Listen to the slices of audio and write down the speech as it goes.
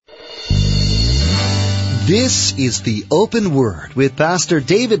This is the Open Word with Pastor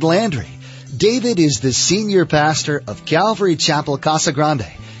David Landry. David is the senior pastor of Calvary Chapel, Casa Grande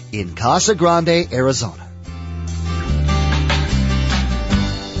in Casa Grande, Arizona.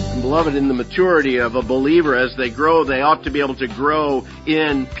 Beloved, in the maturity of a believer, as they grow, they ought to be able to grow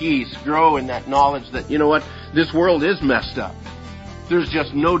in peace, grow in that knowledge that, you know what, this world is messed up. There's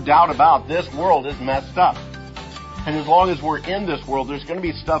just no doubt about this world is messed up. And as long as we're in this world, there's going to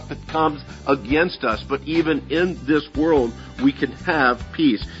be stuff that comes against us. But even in this world, we can have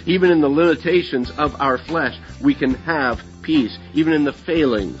peace. Even in the limitations of our flesh, we can have peace. Even in the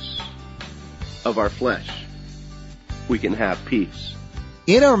failings of our flesh, we can have peace.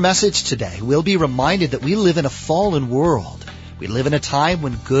 In our message today, we'll be reminded that we live in a fallen world. We live in a time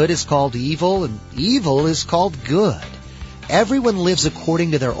when good is called evil and evil is called good. Everyone lives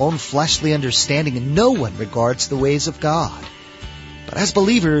according to their own fleshly understanding, and no one regards the ways of God. But as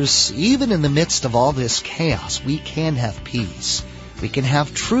believers, even in the midst of all this chaos, we can have peace. We can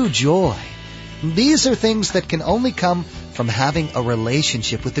have true joy. These are things that can only come from having a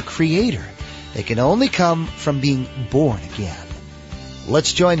relationship with the Creator. They can only come from being born again.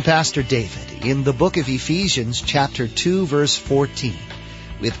 Let's join Pastor David in the book of Ephesians, chapter 2, verse 14,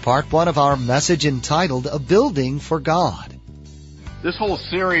 with part 1 of our message entitled, A Building for God. This whole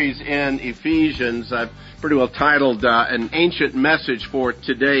series in Ephesians, I've pretty well titled An Ancient Message for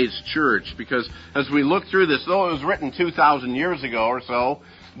Today's Church, because as we look through this, though it was written 2,000 years ago or so,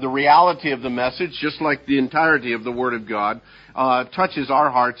 the reality of the message, just like the entirety of the Word of God, touches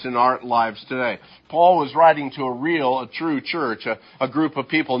our hearts and our lives today. Paul was writing to a true church, a group of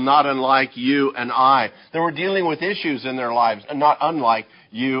people not unlike you and I. They were dealing with issues in their lives, not unlike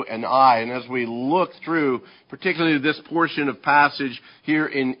you and I. And as we look through, particularly this portion of passage here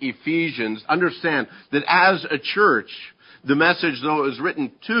in Ephesians, understand that as a church, the message, though it was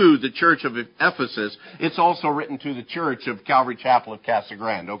written to the church of Ephesus, it's also written to the church of Calvary Chapel of Casa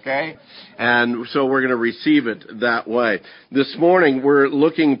Grande, okay? And so we're going to receive it that way. This morning, we're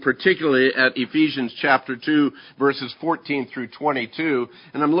looking particularly at Ephesians chapter 2, verses 14 through 22.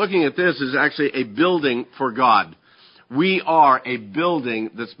 And I'm looking at this as actually a building for God. We are a building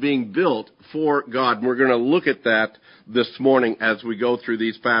that's being built for God. And we're going to look at that this morning as we go through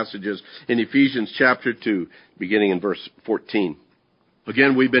these passages in Ephesians chapter 2, beginning in verse 14.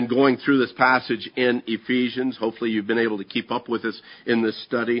 Again, we've been going through this passage in Ephesians. Hopefully you've been able to keep up with us in this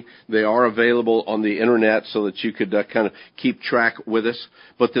study. They are available on the internet so that you could kind of keep track with us.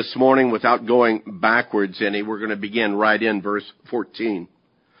 But this morning, without going backwards any, we're going to begin right in verse 14.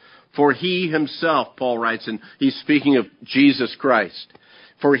 For he himself, Paul writes, and he's speaking of Jesus Christ,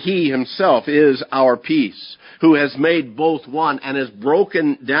 for he himself is our peace, who has made both one and has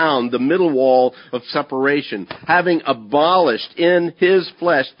broken down the middle wall of separation, having abolished in his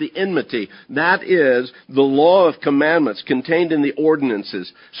flesh the enmity, that is, the law of commandments contained in the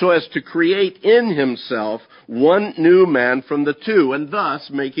ordinances, so as to create in himself one new man from the two, and thus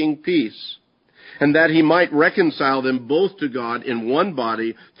making peace. And that he might reconcile them both to God in one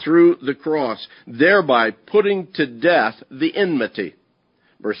body through the cross, thereby putting to death the enmity.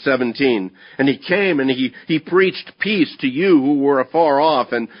 Verse 17, and he came and he preached peace to you who were afar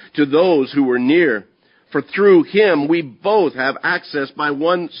off and to those who were near. For through him we both have access by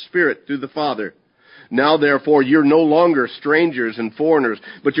one Spirit through the Father. Now, therefore, you're no longer strangers and foreigners,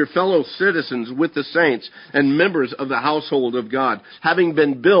 but you're fellow citizens with the saints and members of the household of God, having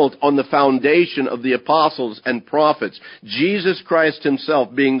been built on the foundation of the apostles and prophets, Jesus Christ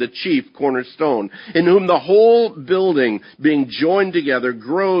himself being the chief cornerstone, in whom the whole building, being joined together,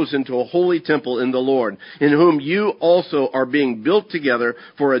 grows into a holy temple in the Lord, in whom you also are being built together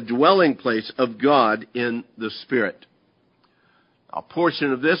for a dwelling place of God in the Spirit. A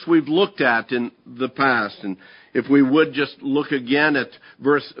portion of this we've looked at in the past. And if we would just look again at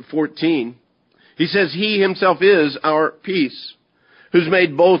verse 14, he says, he himself is our peace, who's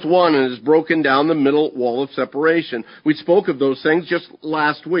made both one and has broken down the middle wall of separation. We spoke of those things just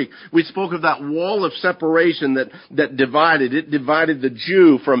last week. We spoke of that wall of separation that divided. It divided the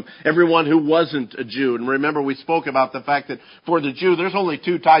Jew from everyone who wasn't a Jew. And remember, we spoke about the fact that for the Jew, there's only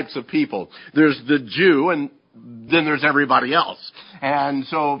two types of people. There's the Jew, and then there's everybody else. And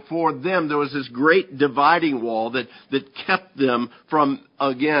so for them, there was this great dividing wall that kept them from,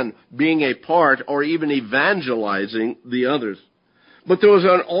 again, being a part or even evangelizing the others. But there was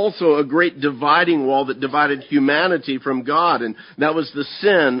also a great dividing wall that divided humanity from God, and that was the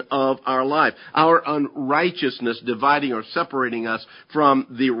sin of our life. Our unrighteousness dividing or separating us from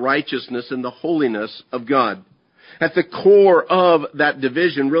the righteousness and the holiness of God. At the core of that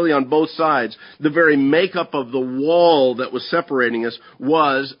division, really on both sides, the very makeup of the wall that was separating us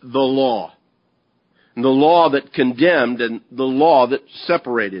was the law. And the law that condemned and the law that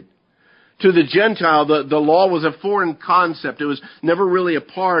separated. To the Gentile, the law was a foreign concept. It was never really a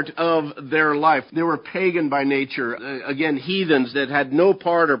part of their life. They were pagan by nature. Again, heathens that had no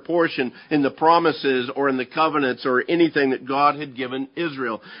part or portion in the promises or in the covenants or anything that God had given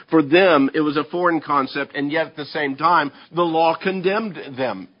Israel. For them, it was a foreign concept, and yet at the same time, the law condemned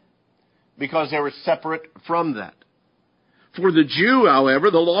them because they were separate from that. For the Jew,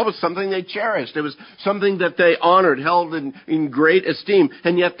 however, the law was something they cherished. It was something that they honored, held in great esteem.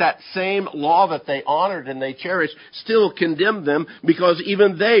 And yet that same law that they honored and they cherished still condemned them because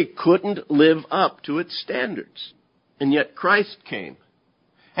even they couldn't live up to its standards. And yet Christ came.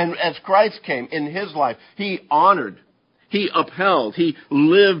 And as Christ came in His life, He honored, He upheld, He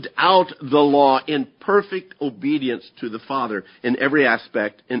lived out the law in perfect obedience to the Father in every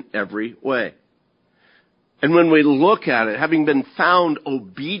aspect, in every way. And when we look at it, having been found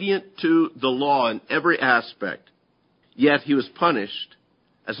obedient to the law in every aspect, yet He was punished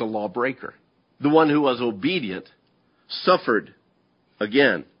as a lawbreaker. The one who was obedient suffered,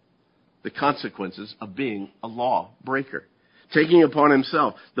 again, the consequences of being a lawbreaker, taking upon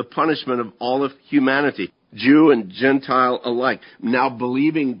Himself the punishment of all of humanity, Jew and Gentile alike. Now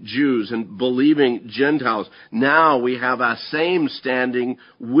believing Jews and believing Gentiles, now we have a same standing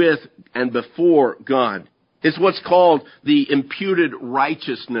with and before God. It's what's called the imputed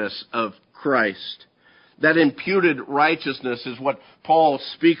righteousness of Christ. That imputed righteousness is what Paul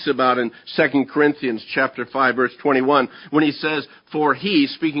speaks about in 2 Corinthians chapter 5, verse 21, when he says, "For He,"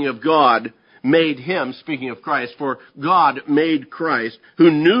 speaking of God, "made Him," speaking of Christ, "for God made Christ,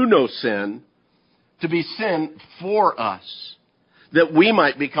 who knew no sin, to be sin for us, that we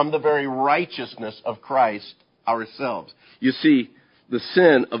might become the very righteousness of Christ ourselves." You see, the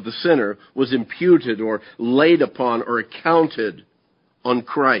sin of the sinner was imputed or laid upon or accounted on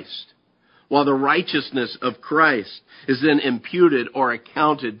Christ, while the righteousness of Christ is then imputed or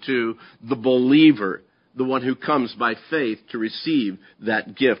accounted to the believer, the one who comes by faith to receive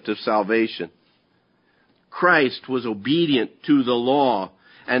that gift of salvation. Christ was obedient to the law,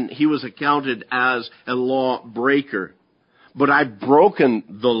 and He was accounted as a lawbreaker. But I've broken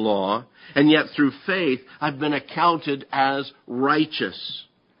the law, and yet through faith, I've been accounted as righteous.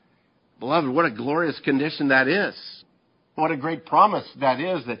 Beloved, what a glorious condition that is. What a great promise that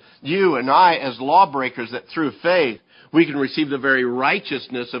is, that you and I, as lawbreakers, that through faith, we can receive the very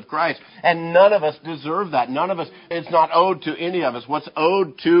righteousness of Christ. And none of us deserve that. None of us, it's not owed to any of us. What's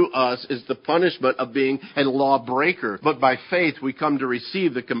owed to us is the punishment of being a lawbreaker. But by faith, we come to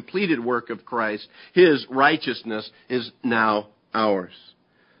receive the completed work of Christ. His righteousness is now ours.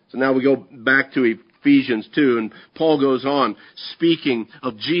 So now we go back to Ephesians 2, and Paul goes on speaking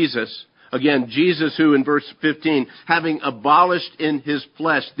of Jesus. Again, Jesus who, in verse 15, having abolished in His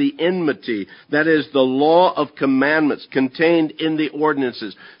flesh the enmity, that is, the law of commandments contained in the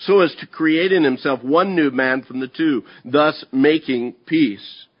ordinances, so as to create in Himself one new man from the two, thus making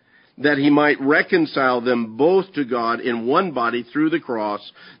peace, that He might reconcile them both to God in one body through the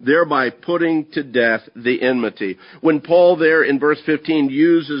cross, thereby putting to death the enmity. When Paul there in verse 15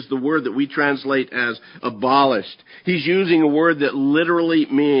 uses the word that we translate as abolished, he's using a word that literally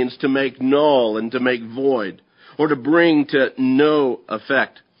means to make null and to make void, or to bring to no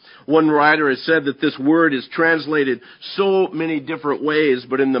effect. One writer has said that this word is translated so many different ways,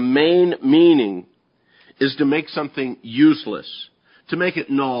 but in the main meaning is to make something useless, to make it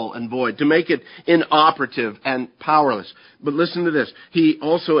null and void, to make it inoperative and powerless. But listen to this. He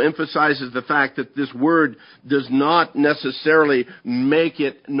also emphasizes the fact that this word does not necessarily make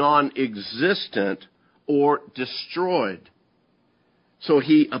it non-existent or destroyed. So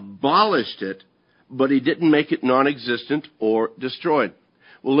He abolished it, but He didn't make it non-existent or destroyed.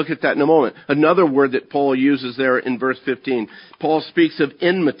 We'll look at that in a moment. Another word that Paul uses there in verse 15. Paul speaks of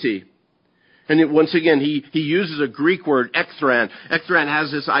enmity. And once again, he uses a Greek word, ekthran. Ekthran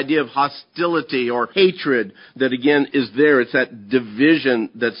has this idea of hostility or hatred that again is there. It's that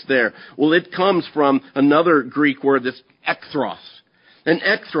division that's there. Well, it comes from another Greek word that's ekthros. And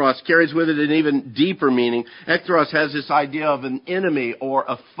ekthros carries with it an even deeper meaning. Ekthros has this idea of an enemy or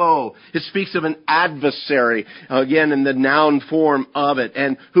a foe. It speaks of an adversary, again in the noun form of it.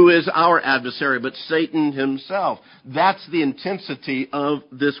 And who is our adversary but Satan himself? That's the intensity of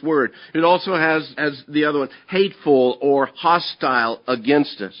this word. It also has, as the other one, hateful or hostile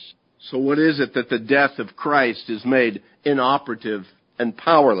against us. So what is it that the death of Christ is made inoperative and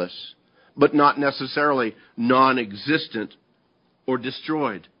powerless, but not necessarily non-existent or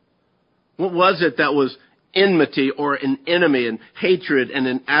destroyed? What was it that was enmity or an enemy and hatred and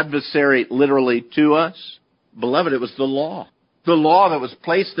an adversary literally to us? Beloved, it was the law. The law that was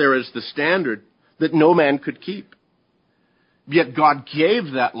placed there as the standard, that no man could keep. Yet God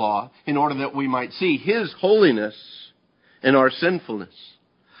gave that law in order that we might see His holiness and our sinfulness.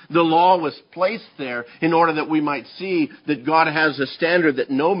 The law was placed there in order that we might see that God has a standard that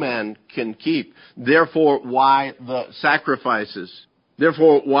no man can keep. Therefore, why the sacrifices?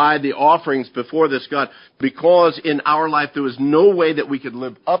 Therefore, why the offerings before this God? Because in our life there was no way that we could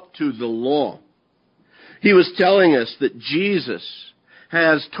live up to the law. He was telling us that Jesus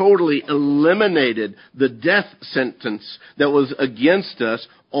has totally eliminated the death sentence that was against us,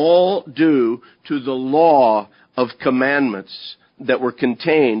 all due to the law of commandments that were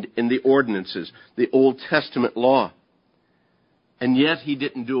contained in the ordinances, the Old Testament law. And yet He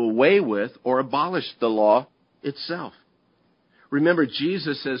didn't do away with or abolish the law itself. Remember,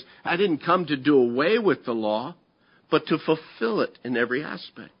 Jesus says, I didn't come to do away with the law, but to fulfill it in every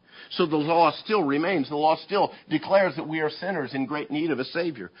aspect. So the law still remains. The law still declares that we are sinners in great need of a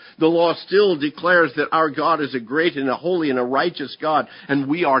Savior. The law still declares that our God is a great and a holy and a righteous God, and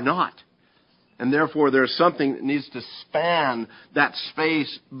we are not. And therefore, there's something that needs to span that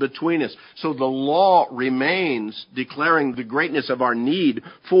space between us. So the law remains, declaring the greatness of our need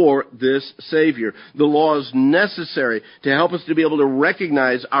for this Savior. The law is necessary to help us to be able to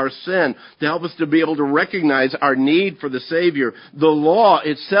recognize our sin, to help us to be able to recognize our need for the Savior. The law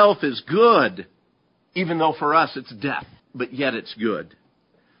itself is good, even though for us it's death, but yet it's good.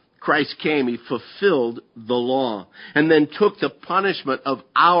 Christ came, He fulfilled the law, and then took the punishment of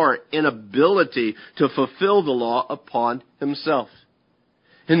our inability to fulfill the law upon Himself.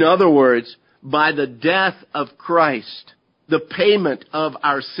 In other words, by the death of Christ, the payment of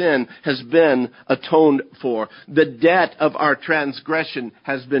our sin has been atoned for. The debt of our transgression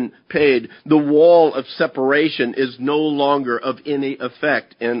has been paid. The wall of separation is no longer of any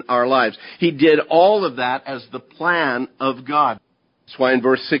effect in our lives. He did all of that as the plan of God. That's why in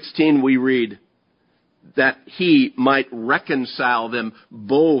verse 16 we read that He might reconcile them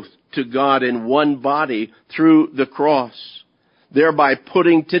both to God in one body through the cross, thereby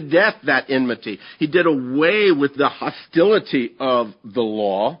putting to death that enmity. He did away with the hostility of the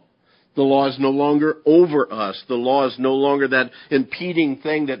law. The law is no longer over us. The law is no longer that impeding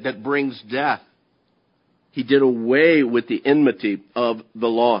thing that brings death. He did away with the enmity of the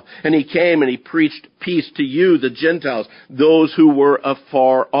law. And He came and He preached peace to you, the Gentiles, those who were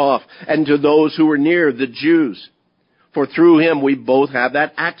afar off, and to those who were near, the Jews. For through Him we both have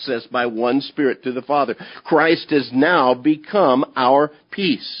that access by one Spirit to the Father. Christ has now become our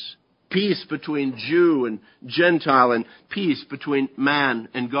peace. Peace between Jew and Gentile, and peace between man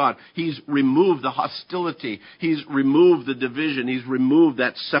and God. He's removed the hostility. He's removed the division. He's removed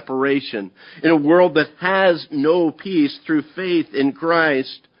that separation. In a world that has no peace, through faith in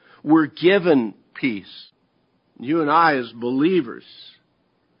Christ, we're given peace. You and I, as believers,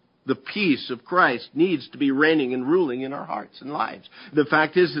 the peace of Christ needs to be reigning and ruling in our hearts and lives. The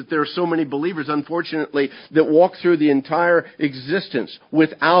fact is that there are so many believers, unfortunately, that walk through the entire existence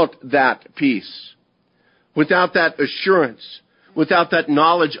without that peace, without that assurance, without that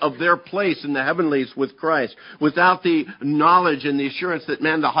knowledge of their place in the heavenlies with Christ, without the knowledge and the assurance that,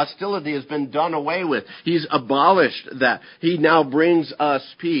 man, the hostility has been done away with. He's abolished that. He now brings us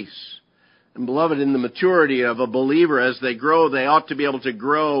peace. And beloved, in the maturity of a believer, as they grow, they ought to be able to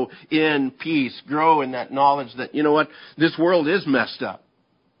grow in peace, grow in that knowledge that, you know what, this world is messed up.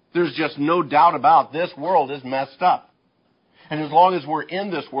 There's just no doubt about this world is messed up. And as long as we're in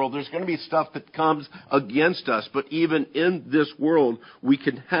this world, there's going to be stuff that comes against us. But even in this world, we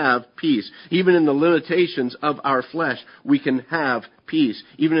can have peace. Even in the limitations of our flesh, we can have peace.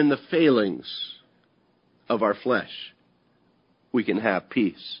 Even in the failings of our flesh, we can have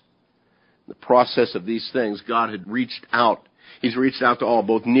peace. The process of these things, God had reached out. He's reached out to all,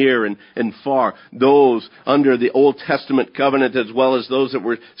 both near and far. Those under the Old Testament covenant as well as those that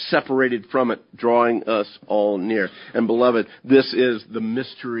were separated from it, drawing us all near. And beloved, this is the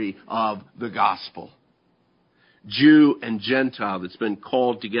mystery of the gospel. Jew and Gentile that's been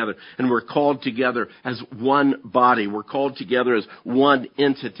called together. And we're called together as one body. We're called together as one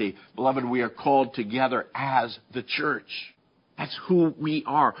entity. Beloved, we are called together as the church. That's who we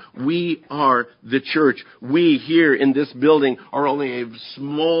are. We are the church. We here in this building are only a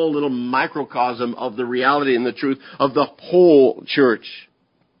small little microcosm of the reality and the truth of the whole church.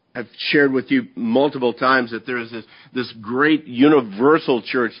 I've shared with you multiple times that there is this great universal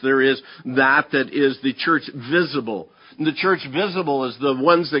church. There is that is the church visible. And the church visible is the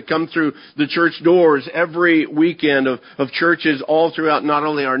ones that come through the church doors every weekend of churches all throughout not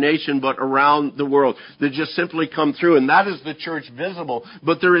only our nation but around the world. They just simply come through, and that is the church visible.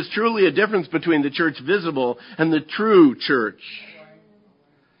 But there is truly a difference between the church visible and the true church.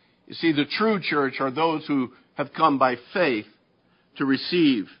 You see, the true church are those who have come by faith to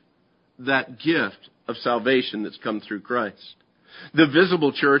receive that gift of salvation that's come through Christ. The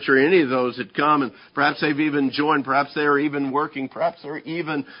visible church are any of those that come and perhaps they've even joined, perhaps they're even working, perhaps they're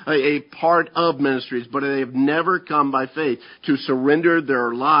even a part of ministries, but they have never come by faith to surrender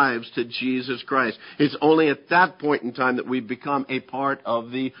their lives to Jesus Christ. It's only at that point in time that we become a part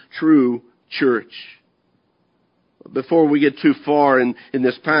of the true church. Before we get too far in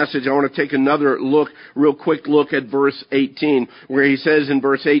this passage, I want to take another real quick look at verse 18, where he says in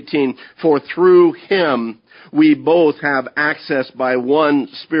verse 18, "For through him we both have access by one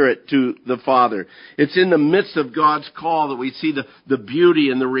Spirit to the Father." It's in the midst of God's call that we see the beauty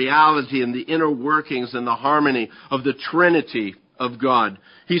and the reality and the inner workings and the harmony of the Trinity of God.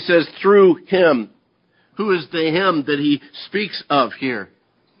 He says, through him. Who is the him that he speaks of here?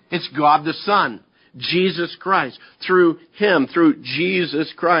 It's God the Son. Jesus Christ. Through him, through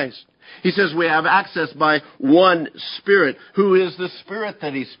Jesus Christ. He says we have access by one Spirit. Who is the Spirit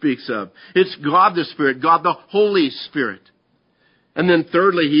that he speaks of? It's God the Spirit, God the Holy Spirit. And then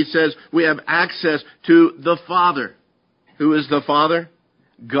thirdly, he says we have access to the Father. Who is the Father?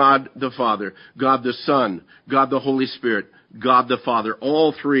 God the Father, God the Son, God the Holy Spirit, God the Father.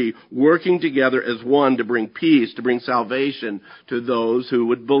 All three working together as one to bring peace, to bring salvation to those who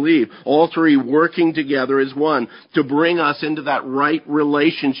would believe. All three working together as one to bring us into that right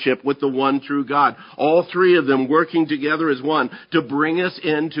relationship with the one true God. All three of them working together as one to bring us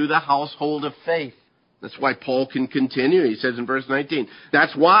into the household of faith. That's why Paul can continue. He says in verse 19,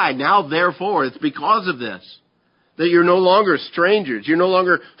 that's why, now therefore, it's because of this, that you're no longer strangers. You're no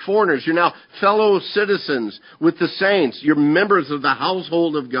longer foreigners. You're now fellow citizens with the saints. You're members of the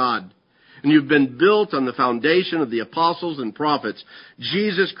household of God. And you've been built on the foundation of the apostles and prophets,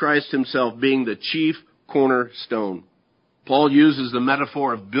 Jesus Christ himself being the chief cornerstone. Paul uses the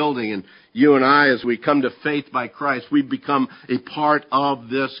metaphor of building, and you and I, as we come to faith by Christ, we become a part of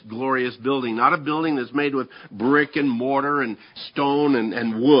this glorious building. Not a building that's made with brick and mortar and stone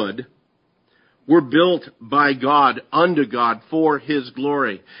and wood. We're built by God, unto God, for his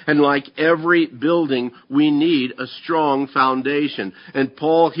glory. And like every building, we need a strong foundation. And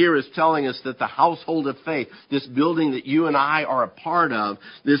Paul here is telling us that the household of faith, this building that you and I are a part of,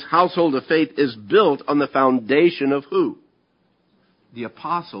 this household of faith is built on the foundation of who? The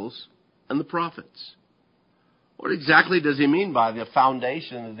apostles and the prophets. What exactly does he mean by the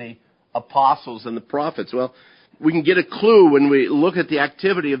foundation of the apostles and the prophets? Well, we can get a clue when we look at the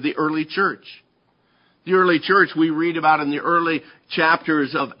activity of the early church. The early church we read about in the early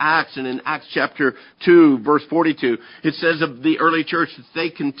chapters of Acts, and in Acts chapter 2, verse 42, it says of the early church that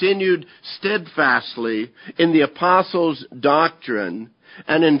they continued steadfastly in the apostles' doctrine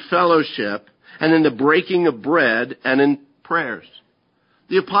and in fellowship and in the breaking of bread and in prayers.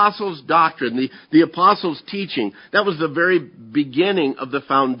 The apostles' doctrine, the apostles' teaching, that was the very beginning of the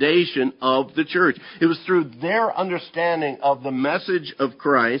foundation of the church. It was through their understanding of the message of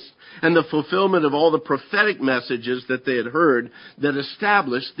Christ and the fulfillment of all the prophetic messages that they had heard that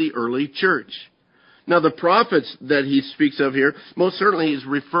established the early church. Now, the prophets that he speaks of here, most certainly he's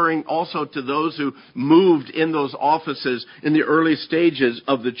referring also to those who moved in those offices in the early stages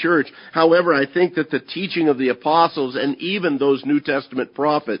of the church. However, I think that the teaching of the apostles and even those New Testament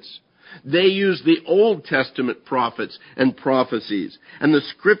prophets, they used the Old Testament prophets and prophecies and the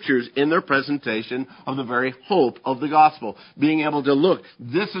scriptures in their presentation of the very hope of the gospel. Being able to look,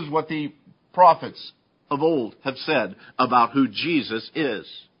 this is what the prophets of old have said about who Jesus is.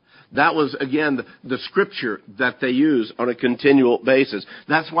 That was, again, the scripture that they use on a continual basis.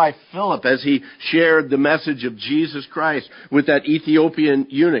 That's why Philip, as he shared the message of Jesus Christ with that Ethiopian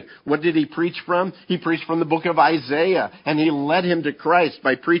eunuch, what did he preach from? He preached from the book of Isaiah, and he led him to Christ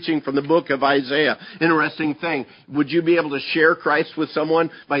by preaching from the book of Isaiah. Interesting thing. Would you be able to share Christ with someone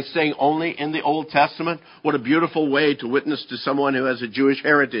by staying only in the Old Testament? What a beautiful way to witness to someone who has a Jewish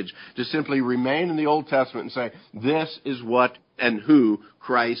heritage, to simply remain in the Old Testament and say, this is what and who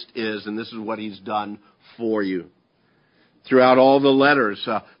Christ is, and this is what he's done for you. Throughout all the letters,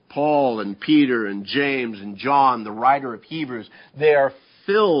 Paul and Peter and James and John, the writer of Hebrews, they are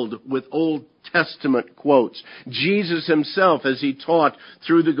filled with Old Testament quotes. Jesus himself, as he taught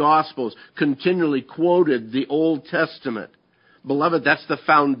through the Gospels, continually quoted the Old Testament. Beloved, that's the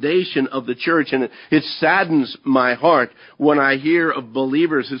foundation of the church, and it saddens my heart when I hear of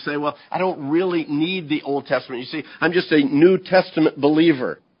believers who say, well, I don't really need the Old Testament. You see, I'm just a New Testament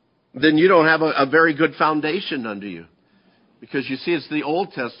believer. Then you don't have a very good foundation under you. Because you see, it's the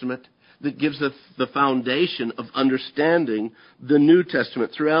Old Testament that gives us the foundation of understanding the New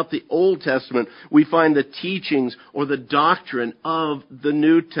Testament. Throughout the Old Testament, we find the teachings or the doctrine of the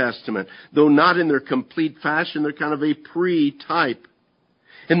New Testament. Though not in their complete fashion, they're kind of a pre-type.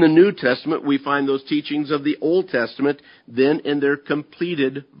 In the New Testament, we find those teachings of the Old Testament then in their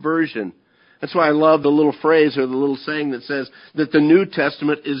completed version. That's why I love the little phrase or the little saying that says that the New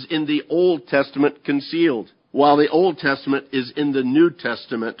Testament is in the Old Testament concealed, while the Old Testament is in the New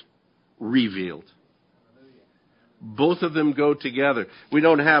Testament revealed. Both of them go together. We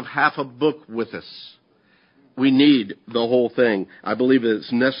don't have half a book with us. We need the whole thing. I believe that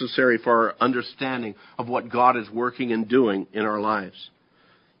it's necessary for our understanding of what God is working and doing in our lives.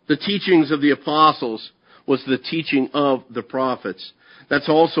 The teachings of the apostles was the teaching of the prophets. That's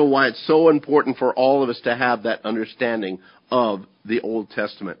also why it's so important for all of us to have that understanding of the Old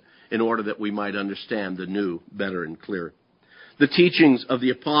Testament in order that we might understand the New better and clearer. The teachings of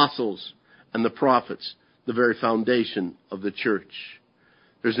the apostles and the prophets, the very foundation of the church.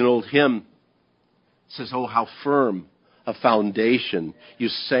 There's an old hymn that says, "Oh, how firm a foundation, you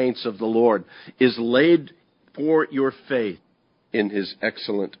saints of the Lord, is laid for your faith in His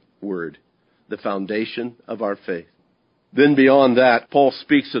excellent word," the foundation of our faith. Then beyond that, Paul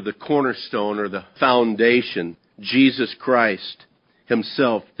speaks of the cornerstone or the foundation, Jesus Christ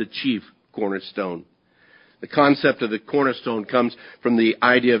Himself, the chief cornerstone. The concept of the cornerstone comes from the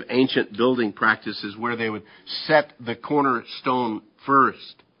idea of ancient building practices where they would set the cornerstone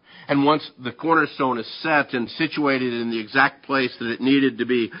first. And once the cornerstone is set and situated in the exact place that it needed to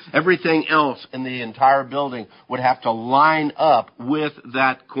be, everything else in the entire building would have to line up with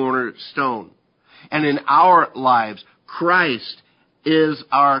that cornerstone. And in our lives, Christ is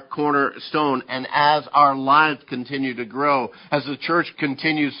our cornerstone. And as our lives continue to grow, as the church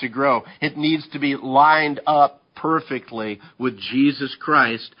continues to grow, it needs to be lined up perfectly with Jesus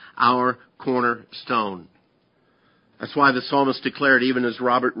Christ, our cornerstone. That's why the psalmist declared, even as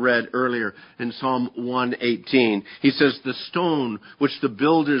Robert read earlier in Psalm 118, he says, "The stone which the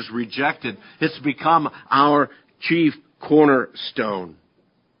builders rejected, it's become our chief cornerstone."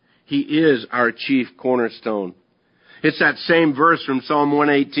 He is our chief cornerstone. It's that same verse from Psalm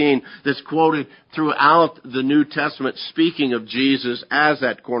 118 that's quoted throughout the New Testament, speaking of Jesus as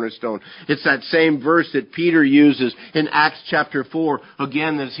that cornerstone. It's that same verse that Peter uses in Acts chapter 4,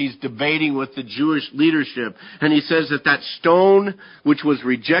 again, as he's debating with the Jewish leadership. And he says that that stone which was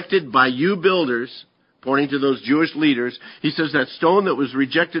rejected by you builders, pointing to those Jewish leaders, he says that stone that was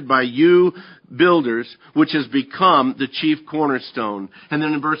rejected by you builders, which has become the chief cornerstone. And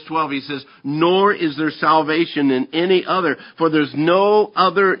then in verse 12 he says, "Nor is there salvation in any other, for there's no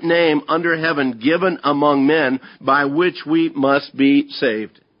other name under heaven given among men by which we must be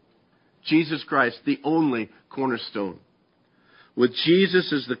saved." Jesus Christ, the only cornerstone. With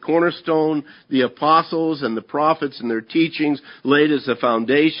Jesus as the cornerstone, the apostles and the prophets and their teachings laid as the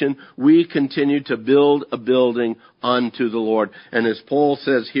foundation, we continue to build a building unto the Lord. And as Paul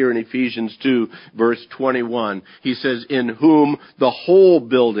says here in Ephesians 2, verse 21, he says, "In whom the whole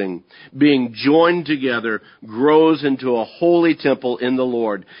building, being joined together, grows into a holy temple in the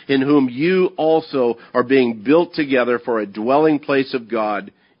Lord, in whom you also are being built together for a dwelling place of God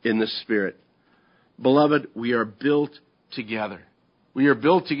in the Spirit." Beloved, we are built together. We are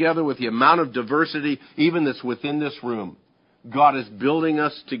built together with the amount of diversity even that's within this room. God is building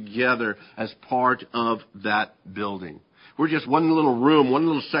us together as part of that building. We're just one little room, one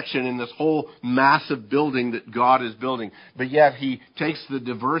little section in this whole massive building that God is building. But yet He takes the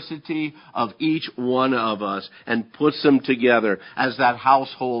diversity of each one of us and puts them together as that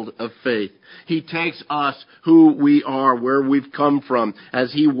household of faith. He takes us, who we are, where we've come from,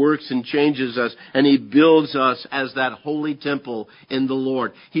 as He works and changes us, and He builds us as that holy temple in the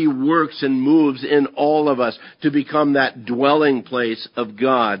Lord. He works and moves in all of us to become that dwelling place of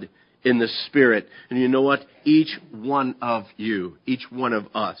God in the Spirit. And you know what? Each one of you, each one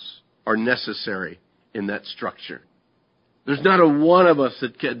of us are necessary in that structure. There's not a one of us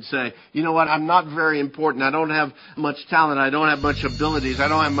that can say, "You know what, I'm not very important. I don't have much talent. I don't have much abilities. I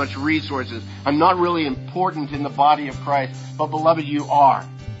don't have much resources. I'm not really important in the body of Christ." But beloved, you are.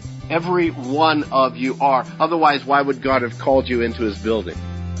 Every one of you are. Otherwise, why would God have called you into His building?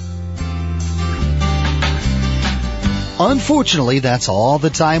 Unfortunately, that's all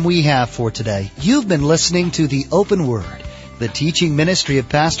the time we have for today. You've been listening to The Open Word, the teaching ministry of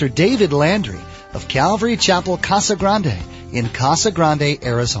Pastor David Landry of Calvary Chapel, Casa Grande in Casa Grande,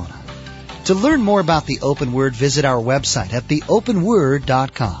 Arizona. To learn more about The Open Word, visit our website at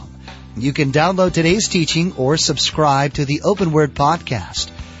theopenword.com. You can download today's teaching or subscribe to the Open Word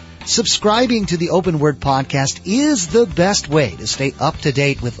podcast. Subscribing to the Open Word podcast is the best way to stay up to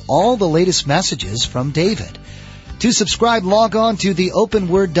date with all the latest messages from David. To subscribe, log on to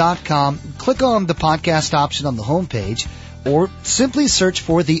theopenword.com, click on the podcast option on the homepage, or simply search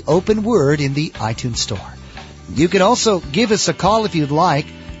for The Open Word in the iTunes Store. You can also give us a call if you'd like.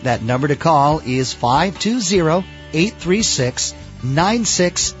 That number to call is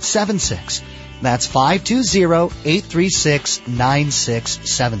 520-836-9676. That's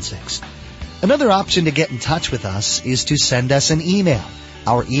 520-836-9676. Another option to get in touch with us is to send us an email.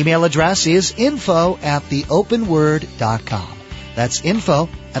 Our email address is info@theopenword.com. That's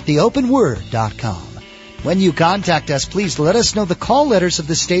info@theopenword.com. When you contact us, please let us know the call letters of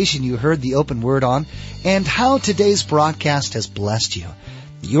the station you heard the Open Word on and how today's broadcast has blessed you.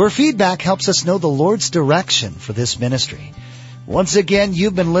 Your feedback helps us know the Lord's direction for this ministry. Once again,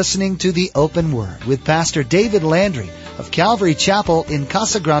 you've been listening to The Open Word with Pastor David Landry of Calvary Chapel in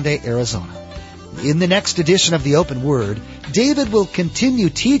Casa Grande, Arizona. In the next edition of The Open Word, David will continue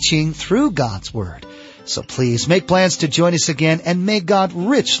teaching through God's Word. So please make plans to join us again, and may God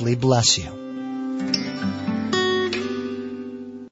richly bless you.